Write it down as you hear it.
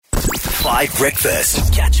5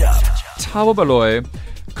 Breakfast. Catch up. Tawa Baloy,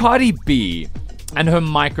 Cardi B and her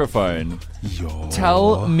microphone.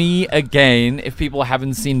 Tell me again, if people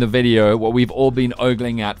haven't seen the video, what we've all been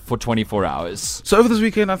ogling at for 24 hours. So over this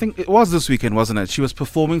weekend, I think it was this weekend, wasn't it? She was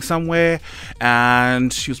performing somewhere,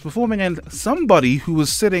 and somebody who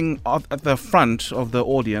was sitting at the front of the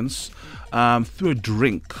audience threw a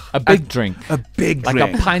drink. A big drink. Like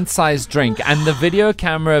a pint-sized drink. And the video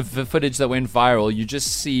camera footage that went viral, you just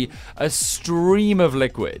see a stream of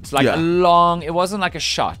liquid. It wasn't like a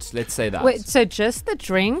shot, let's say that. Wait, so just the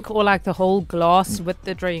drink or like the whole glass with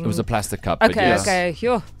the drink? It was a plastic cup. Okay.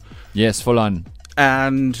 Yes, full on.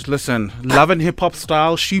 And listen, Love and Hip Hop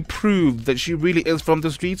style, she proved that she really is from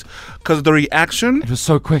the streets, because the reaction, It was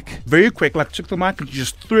so quick. very quick, like took the mic and she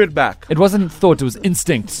just threw it back. It wasn't thought, it was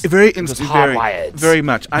instinct. Very It was instant, hardwired. very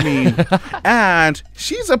much. I mean, and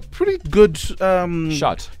she's a pretty good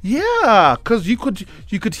Shot. Yeah, because you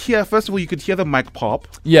could hear, first of all, you could hear the mic pop.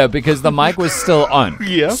 Yeah, because the mic was still on.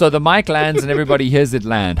 Yeah. So the mic lands and everybody hears it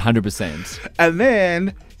land, 100%. And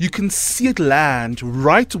then you can see it land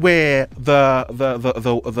right where the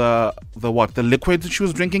liquid that she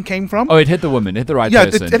was drinking came from. Oh, it hit the woman, hit the right Yeah,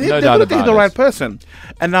 person. it hit, No definitely doubt hit about the it. right person.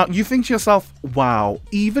 And now you think to yourself, wow,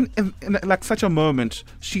 even in like such a moment,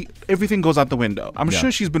 everything goes out the window. I'm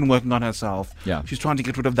sure she's been working on herself. Yeah. She's trying to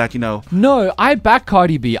get rid of that, No, I back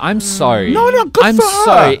Cardi B. I'm sorry. No, good I'm for her.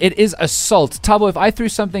 sorry. It is assault. Tabo, if I threw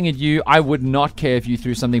something at you, I would not care if you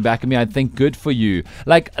threw something back at me. I'd think good for you.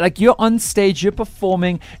 Like you're on stage, you're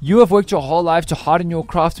performing, you have worked your whole life to harden your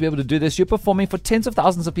craft to be able to do this. You're performing for tens of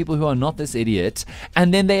thousands of people who are not this idiot,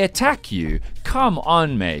 and then they attack you. Come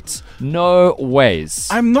on, mate. No ways.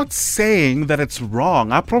 I'm not saying that it's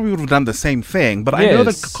wrong. I probably would have done the same thing, but I know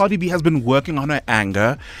that Yes. Cardi B has been working on her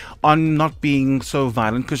anger, on not being so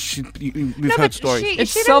violent, because we've heard stories.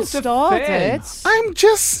 It's She didn't start it. self-defense. I'm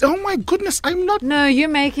just, oh my goodness, I'm not. No, you're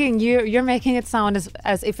making it sound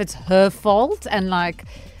as if it's her fault, and like,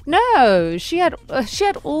 no, she had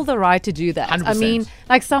all the right to do that. 100%. I mean,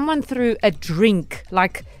 like someone threw a drink,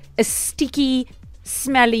 like a sticky,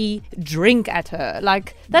 smelly drink at her.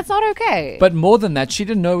 Like, that's not okay. But more than that, she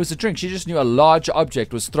didn't know it was a drink. She just knew a large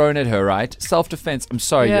object was thrown at her, right? Self-defense. I'm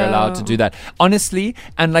sorry, you're allowed to do that. Honestly,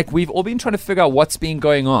 and like we've all been trying to figure out what's been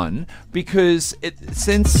going on, because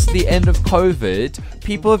since the end of COVID,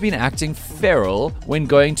 people have been acting feral when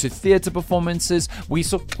going to theatre performances. We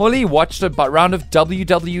saw Holly watched a round of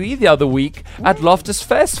WWE the other week at Loftus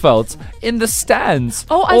Versfeld in the stands.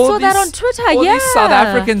 Oh, I saw that on Twitter, all yeah. these South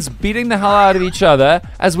Africans beating the hell out of each other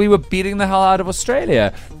as we were beating the hell out of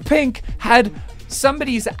Australia. Pink had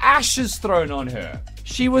somebody's ashes thrown on her.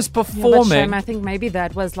 She was But performing. Shame, I think maybe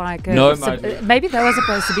that was like Maybe that was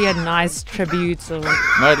supposed to be a nice tribute. Or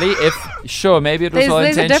Modley, maybe it was well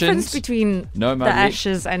there's a intentioned. difference between No, the Modley.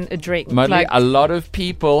 ashes and a drink. Modley, Like, a lot of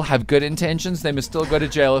people have good intentions. They must still go to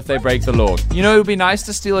jail if they break the law. It would be nice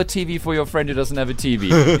to steal a TV for your friend who doesn't have a TV.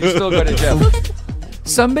 You still go to jail.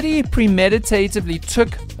 Somebody premeditatively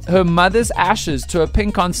took her mother's ashes to a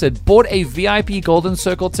Pink concert, bought a VIP Golden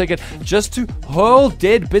Circle ticket just to hurl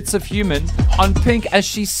dead bits of human on Pink as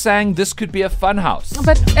she sang "This Could Be a Fun House."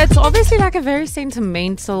 but it's obviously like a very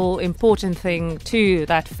sentimental, important thing to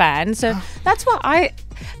that fan. So that's why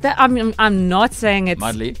I'm not saying it's.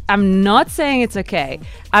 Madly. I'm not saying it's okay.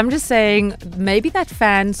 I'm just saying maybe that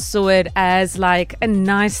fan saw it as like a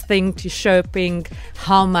nice thing to show Pink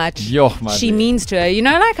how much Yo, Madly. she means to her. You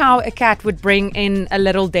know, like how a cat would bring in a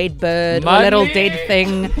little dead bird or a little Madly. dead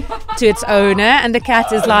thing to its owner, and the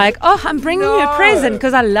cat is like, "Oh, I'm bringing you a present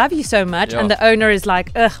because I love you so much," Yeah. and the owner is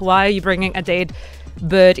like, "Ugh, why are you bringing a dead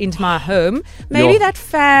bird into my home?" Maybe Yeah. that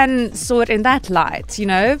fan saw it in that light,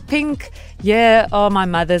 Pink, my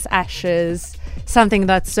mother's ashes, something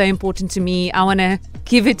that's so important to me. I want to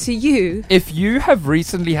give it to you. If you have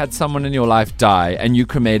recently had someone in your life die and you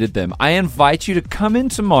cremated them, I invite you to come in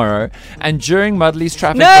tomorrow, and during Mudley's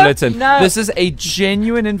traffic bulletin, this is a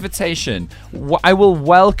genuine invitation. I will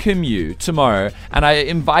welcome you tomorrow, and I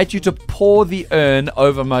invite you to pour the urn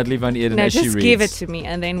over Mudley van Eden No, as she just reads. give it to me,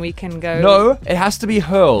 and then we can go. No, it has to be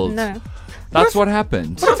hurled. No. That's what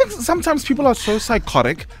happened. But I think sometimes people are so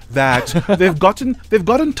psychotic that they've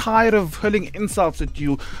gotten tired of hurling insults at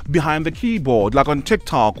you behind the keyboard, like on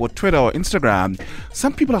TikTok or Twitter or Instagram.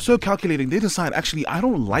 Some people are so calculating, they decide, actually, I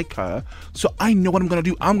don't like her, so I know what I'm going to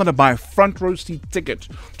do. I'm going to buy a front row seat ticket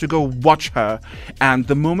to go watch her, and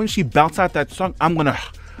the moment she belts out that song, I'm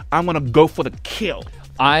gonna go for the kill.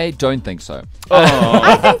 I don't think so.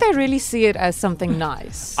 I think they really see it as something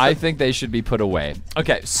nice. I think they should be put away.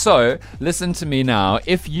 Okay, so listen to me now.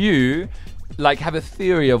 If you like have a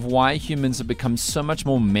theory of why humans have become so much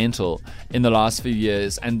more mental in the last few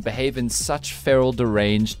years and behave in such feral,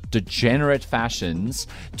 deranged, degenerate fashions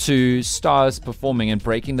to stars performing and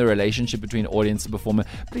breaking the relationship between audience and performer,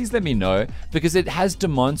 please let me know, because it has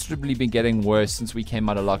demonstrably been getting worse since we came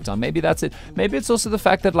out of lockdown. Maybe that's it. Maybe it's also the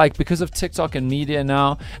fact that, like, because of TikTok and media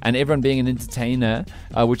now and everyone being an entertainer,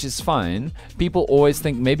 which is fine, people always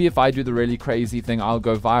think maybe if I do the really crazy thing, I'll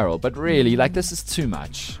go viral. But really, like, this is too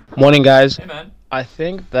much. Morning, guys. Hey, man. I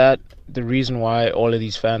think that the reason why all of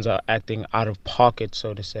these fans are acting out of pocket,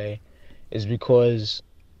 so to say, is because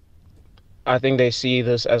I think they see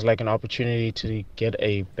this as like an opportunity to get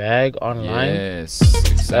a bag online. Yes,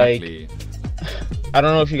 exactly. I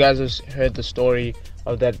don't know if you guys have heard the story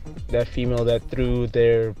of that female that threw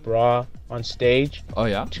their bra on stage Oh,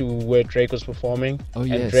 yeah? to where Drake was performing. Oh, And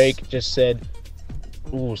yes. Drake just said,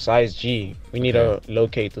 "Ooh, size G. We need to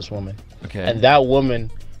locate this woman." Okay. And that woman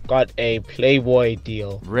got a Playboy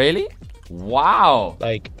deal, Really? Wow.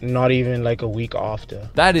 like not even like a week after.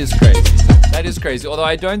 That is crazy. That is crazy. Although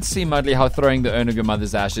I don't see, Mudley, how throwing the urn of your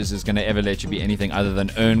mother's ashes is going to ever let you be anything other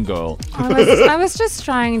than urn girl. I was just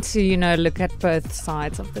trying to, look at both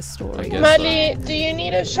sides of the story. guess Madly, do you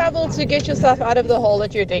need a shovel to get yourself out of the hole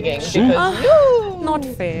that you're digging? Because Not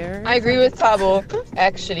fair. I agree with Tabo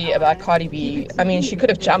actually about Cardi B. I mean, she could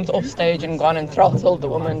have jumped off stage and gone and throttled the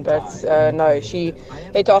woman, but no, she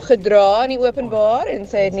het haar gedra in die openbaar en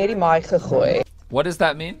sy het net die mic gegooi. What does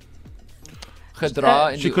that mean?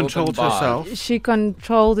 Gedra in She die controlled open bar. herself. She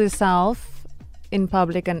controlled herself in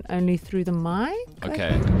public and only through the mic.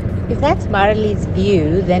 Okay. If that's Marilee's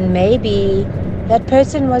view, then maybe that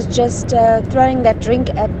person was just throwing that drink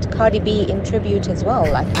at Cardi B in tribute as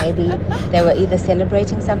well. Like maybe they were either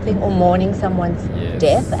celebrating something or mourning someone's Yes.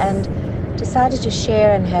 death and decided to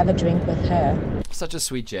share and have a drink with her. Such a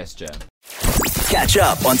sweet gesture. Catch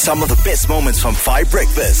up on some of the best moments from 5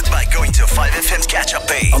 Breakfast by going to 5FM's catch-up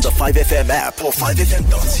page on the 5FM app or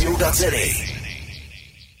 5FM.co.za.